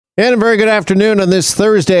And a very good afternoon on this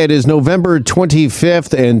Thursday. It is November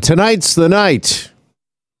 25th, and tonight's the night.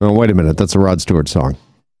 Oh, wait a minute. That's a Rod Stewart song.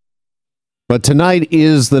 But tonight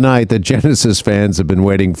is the night that Genesis fans have been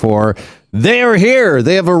waiting for. They are here.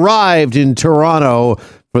 They have arrived in Toronto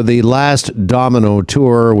for the last Domino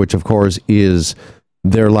tour, which, of course, is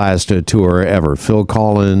their last tour ever. Phil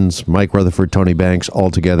Collins, Mike Rutherford, Tony Banks,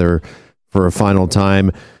 all together for a final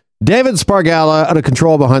time. David Spargala, out of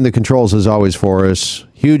control behind the controls as always for us.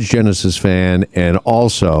 Huge Genesis fan. And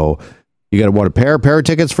also, you got a pair of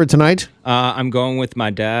tickets for tonight? I'm going with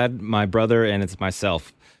my dad, my brother, and it's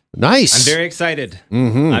myself. Nice. I'm very excited.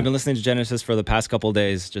 Mm-hmm. I've been listening to Genesis for the past couple of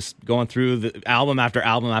days, just going through the album after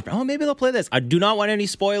album after. Oh, maybe they'll play this. I do not want any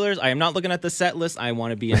spoilers. I am not looking at the set list. I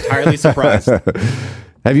want to be entirely surprised.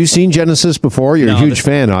 Have you seen Genesis before? You're a huge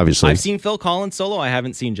fan, obviously. I've seen Phil Collins solo. I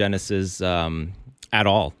haven't seen Genesis at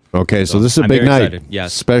all. Okay, so this is a big night. Excited.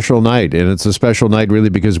 Yes. Special night. And it's a special night really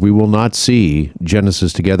because we will not see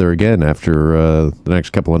Genesis together again after the next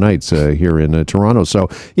couple of nights here in Toronto. So,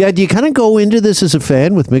 yeah, do you kind of go into this as a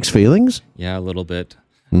fan with mixed feelings? Yeah, a little bit.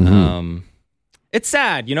 Mm-hmm. It's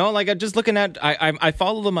sad, like I'm just looking at, I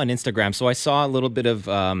follow them on Instagram, so I saw a little bit of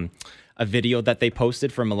a video that they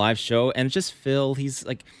posted from a live show, and just Phil, he's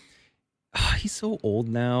like, he's so old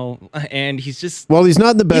now, and he's just... Well, he's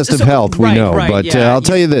not in the best of health, we know. But yeah, I'll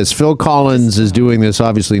tell you this, Phil Collins is doing this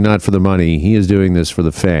obviously not for the money. He is doing this for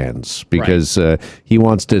the fans because he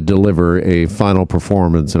wants to deliver a final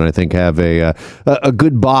performance and I think have a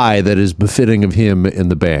goodbye that is befitting of him in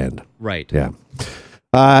the band. Right. Yeah.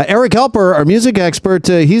 Eric Helper, our music expert,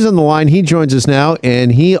 he's on the line. He joins us now,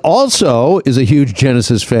 and he also is a huge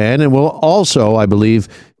Genesis fan and will also, I believe,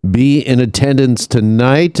 be in attendance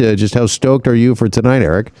tonight. Just how stoked are you for tonight,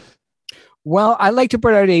 Eric? Well, I'd like to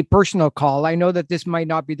put out a personal call. I know that this might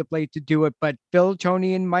not be the place to do it, but Phil,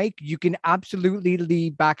 Tony, and Mike, you can absolutely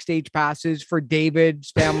leave backstage passes for David's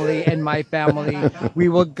family and my family. We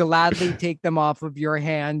will gladly take them off of your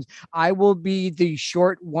hands. I will be the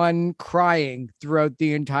short one crying throughout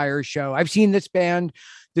the entire show. I've seen this band.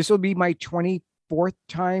 This will be my 24th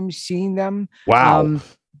time seeing them. Wow.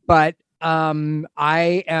 But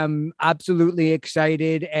I am absolutely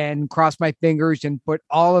excited and cross my fingers and put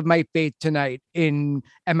all of my faith tonight in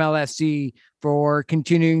MLSE for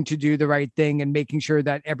continuing to do the right thing and making sure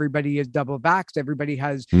that everybody is double vaxxed, everybody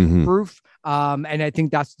has proof. And I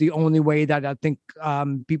think that's the only way that I think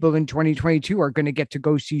people in 2022 are going to get to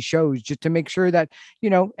go see shows, just to make sure that,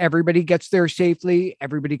 everybody gets there safely,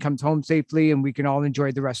 everybody comes home safely, and we can all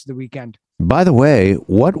enjoy the rest of the weekend. By the way,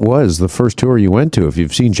 what was the first tour you went to? If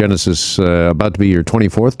you've seen Genesis about to be your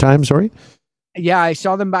 24th time, sorry? Yeah, I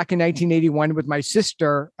saw them back in 1981 with my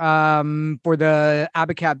sister for the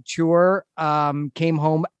Abacab tour. Came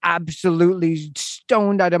home absolutely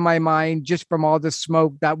stoned out of my mind just from all the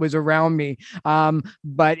smoke that was around me.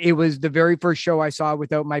 But it was the very first show I saw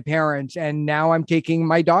without my parents. And now I'm taking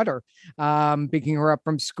my daughter, picking her up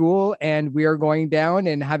from school, and we are going down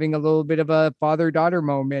and having a little bit of a father-daughter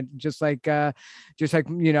moment, just like, at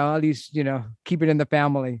least, keep it in the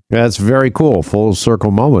family. Yeah, that's very cool. Full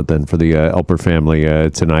circle moment then for the Elper family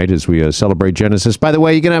tonight as we celebrate Genesis. By the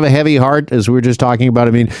way, you're going to have a heavy heart, as we were just talking about.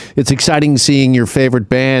 I mean, it's exciting seeing your favorite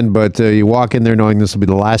band, but you walk in there knowing this will be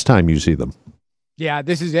the last time you see them. Yeah,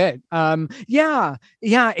 this is it. Yeah.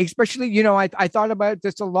 Especially, I thought about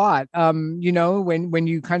this a lot. When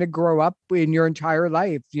you kind of grow up in your entire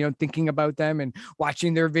life, thinking about them and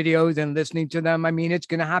watching their videos and listening to them. I mean, it's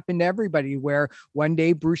going to happen to everybody where one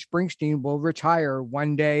day Bruce Springsteen will retire.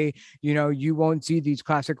 One day, you won't see these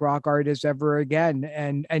classic rock artists ever again.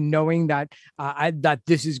 And knowing that that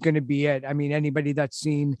this is going to be it. I mean, anybody that's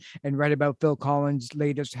seen and read about Phil Collins'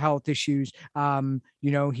 latest health issues,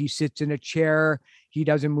 he sits in a chair. He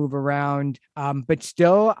doesn't move around, but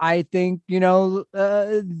still, I think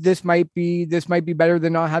this might be better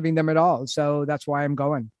than not having them at all. So that's why I'm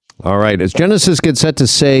going. All right, as Genesis gets set to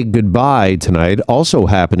say goodbye tonight, also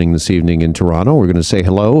happening this evening in Toronto, we're going to say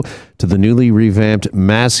hello to the newly revamped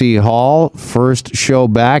Massey Hall. First show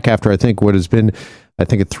back after what has been a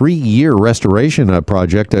 3-year restoration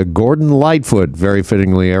project. Gordon Lightfoot, very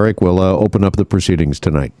fittingly, Eric, will open up the proceedings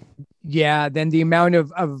tonight. Yeah, then the amount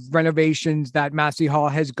of renovations that Massey Hall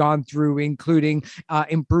has gone through, including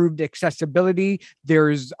improved accessibility.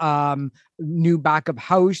 There's new back of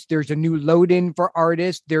house. There's a new load-in for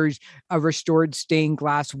artists. There's a restored stained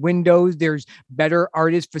glass windows. There's better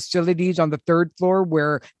artist facilities on the 3rd floor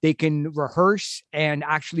where they can rehearse and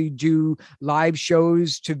actually do live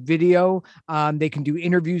shows to video. They can do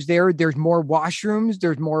interviews there. There's more washrooms.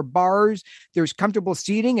 There's more bars. There's comfortable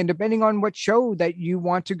seating. And depending on what show that you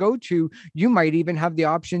want to go to, to, you might even have the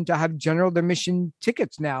option to have general admission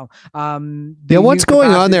tickets now. Yeah, what's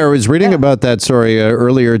going on there? I was reading about that story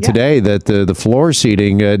earlier today, that the floor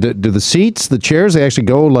seating, do the seats, the chairs, they actually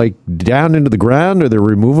go like down into the ground, or they're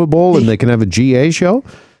removable and they can have a GA show?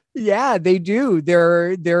 Yeah, they do.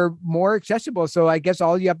 They're more accessible. So I guess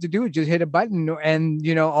all you have to do is just hit a button and,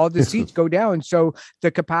 all the seats go down. So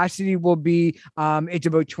the capacity will be, it's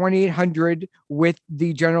about 2,800 with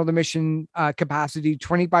the general admission capacity,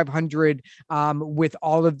 2,500 with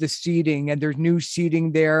all of the seating, and there's new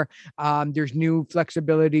seating there. There's new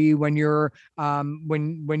flexibility when you're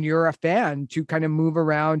when you're a fan to kind of move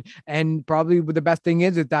around. And probably the best thing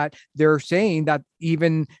is that they're saying that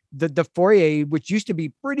even the foyer, which used to be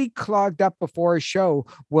pretty clogged up before a show,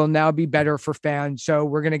 will now be better for fans. So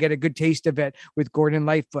we're going to get a good taste of it with Gordon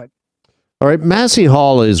Lightfoot. All right, Massey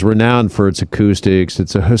Hall is renowned for its acoustics.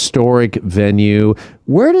 It's a historic venue.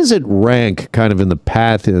 Where does it rank kind of in the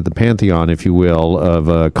pantheon, if you will,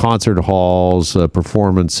 of concert halls,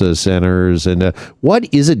 performance centers? And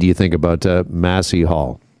what is it, do you think, about Massey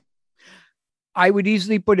Hall? I would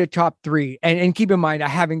easily put a top 3, and keep in mind, I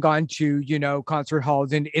haven't gone to, concert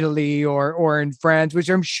halls in Italy or in France, which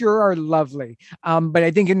I'm sure are lovely. But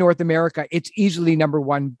I think in North America, it's easily number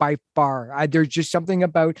 1 by far. There's just something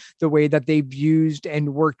about the way that they've used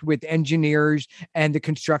and worked with engineers and the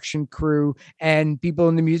construction crew and people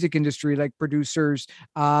in the music industry, like producers,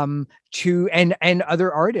 and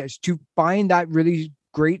other artists, to find that really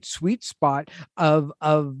great sweet spot of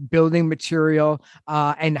building material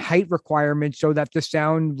and height requirements, so that the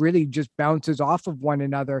sound really just bounces off of one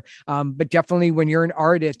another. But definitely when you're an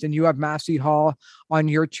artist and you have Massey Hall on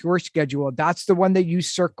your tour schedule, that's the one that you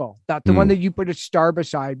circle. That's the one that you put a star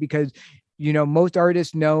beside, because most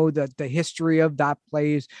artists know that the history of that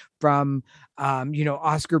place, from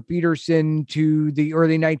Oscar Peterson to the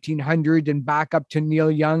early 1900s and back up to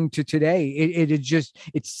Neil Young to today.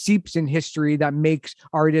 It seeps in history that makes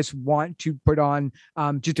artists want to put on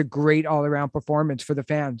just a great all-around performance for the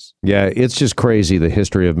fans. Yeah, it's just crazy, the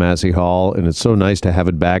history of Massey Hall, and it's so nice to have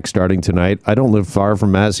it back starting tonight. I don't live far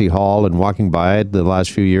from Massey Hall, and walking by it the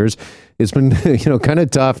last few years, it's been, kind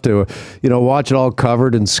of tough to, watch it all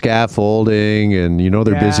covered in scaffolding, and,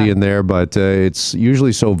 they're busy in there, but it's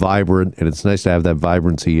usually so vibrant, and it's nice to have that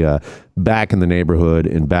vibrancy back in the neighborhood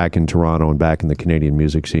and back in Toronto and back in the Canadian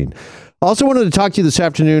music scene. Also wanted to talk to you this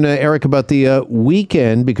afternoon, Eric, about the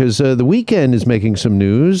Weeknd, because the Weeknd is making some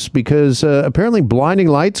news, because apparently Blinding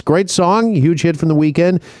Lights, great song, huge hit from the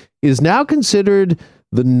Weeknd, is now considered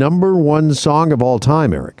the number 1 song of all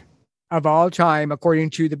time, Eric. Of all time, according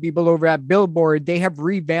to the people over at Billboard. They have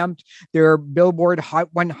revamped their Billboard Hot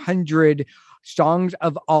 100 songs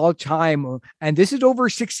of all time, and this is over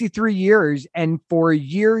 63 years. And for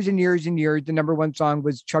years and years and years, the number 1 song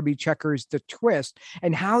was Chubby Checker's The Twist.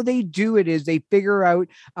 And how they do it is they figure out,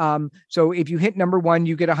 so if you hit number 1,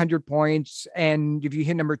 you get 100 points, and if you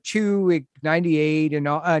hit number 2, 98 and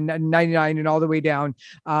 99 and all the way down.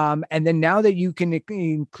 And then now that you can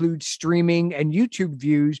include streaming and YouTube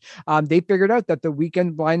views, they figured out that the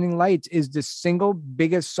Weeknd Blinding Lights is the single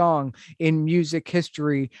biggest song in music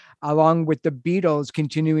history, along with the Beatles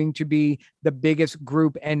continuing to be the biggest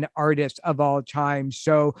group and artist of all time.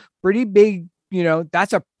 So pretty big,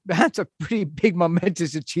 that's a pretty big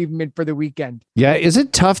momentous achievement for the Weeknd. Yeah, is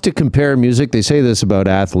it tough to compare music? They say this about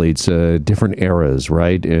athletes, different eras,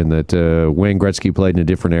 right? And that Wayne Gretzky played in a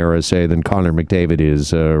different era, say, than Connor McDavid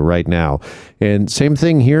is right now. And same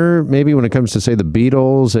thing here, maybe when it comes to, say, the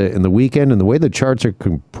Beatles and the Weeknd and the way the charts are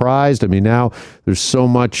comprised. I mean, now there's so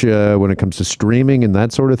much when it comes to streaming and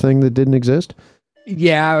that sort of thing that didn't exist.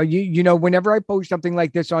 Yeah, whenever I post something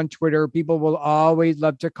like this on Twitter, people will always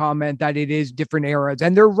love to comment that it is different eras.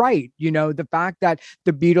 And they're right. The fact that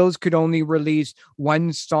the Beatles could only release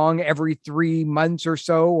 1 song every 3 months or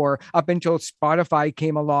so, or up until Spotify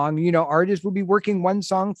came along, artists would be working 1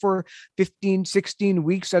 song for 15, 16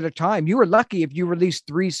 weeks at a time. You were lucky if you released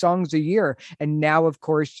 3 songs a year. And now, of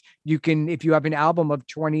course, you can, if you have an album of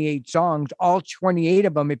 28 songs, all 28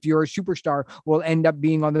 of them, if you're a superstar, will end up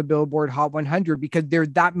being on the Billboard Hot 100, because there are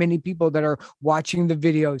that many people that are watching the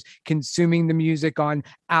videos, consuming the music on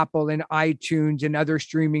Apple and iTunes and other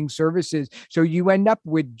streaming services. So you end up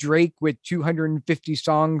with Drake with 250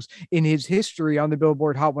 songs in his history on the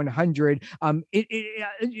Billboard Hot 100.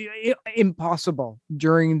 Impossible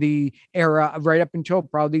during the era right up until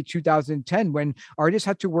probably 2010, when artists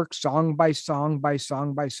had to work song by song by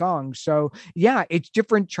song by song. So yeah, it's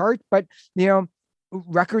different charts, but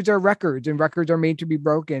records are records, and records are made to be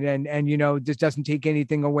broken. And this doesn't take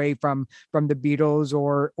anything away from the Beatles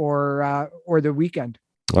or the Weeknd.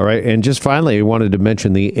 All right. And just finally, I wanted to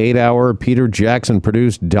mention the 8-hour Peter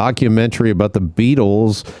Jackson-produced documentary about the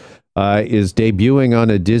Beatles is debuting on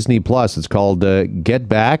a Disney Plus. It's called Get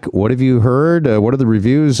Back. What have you heard? What are the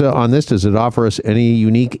reviews on this? Does it offer us any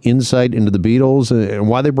unique insight into the Beatles and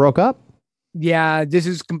why they broke up? Yeah, this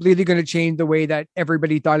is completely going to change the way that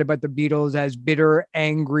everybody thought about the Beatles as bitter,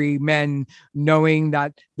 angry men, knowing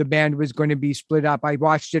that the band was going to be split up. I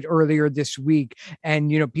watched it earlier this week,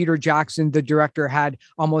 and Peter Jackson, the director, had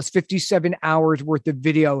almost 57 hours worth of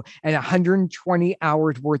video and 120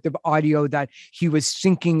 hours worth of audio that he was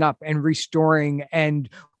syncing up and restoring and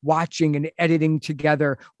watching and editing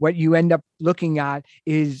together. What you end up looking at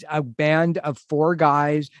is a band of 4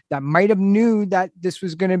 guys that might have knew that this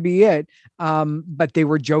was going to be it, but they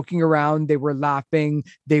were joking around, they were laughing,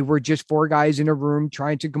 they were just 4 guys in a room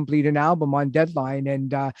trying to complete an album on deadline.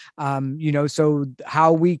 And so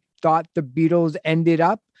how we thought the Beatles ended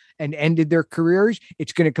up and ended their careers,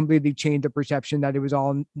 it's going to completely change the perception that it was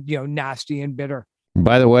all nasty and bitter.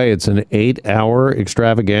 By the way, it's an 8-hour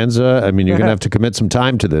extravaganza. I mean, you're going to have to commit some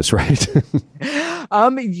time to this, right?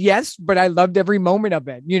 Yes, but I loved every moment of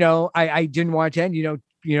it. I didn't want to end,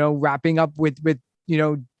 wrapping up with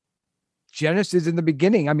Genesis in the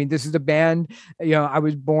beginning. I mean, this is a band, I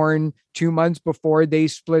was born 2 months before they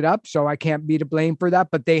split up, so I can't be to blame for that,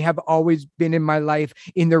 but they have always been in my life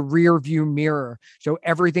in the rear view mirror. So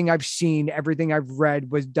everything I've seen, everything I've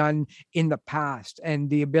read was done in the past, and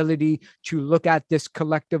the ability to look at this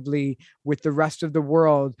collectively with the rest of the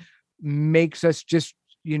world makes us just,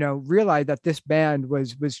 realize that this band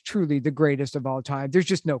was truly the greatest of all time. There's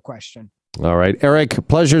just no question. All right, Eric,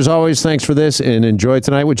 pleasure as always. Thanks for this, and enjoy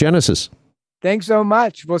tonight with Genesis. Thanks so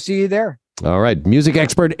much. We'll see you there. All right. Music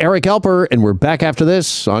expert Eric Alper, and we're back after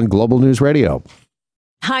this on Global News Radio.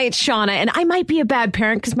 Hi, it's Shauna, and I might be a bad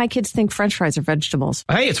parent because my kids think French fries are vegetables.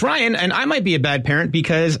 Hey, it's Ryan, and I might be a bad parent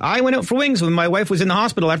because I went out for wings when my wife was in the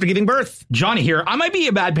hospital after giving birth. Johnny here. I might be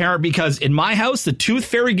a bad parent because in my house, the tooth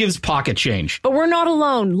fairy gives pocket change. But we're not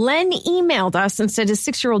alone. Len emailed us and said his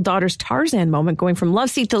 6-year-old daughter's Tarzan moment going from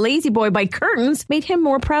love seat to lazy boy by curtains made him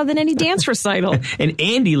more proud than any dance recital. And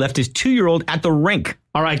Andy left his 2-year-old at the rink.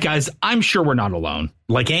 All right, guys, I'm sure we're not alone.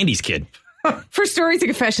 Like Andy's kid. For stories and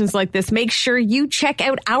confessions like this, make sure you check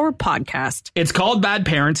out our podcast. It's called Bad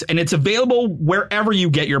Parents, and it's available wherever you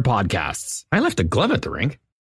get your podcasts. I left a glove at the rink.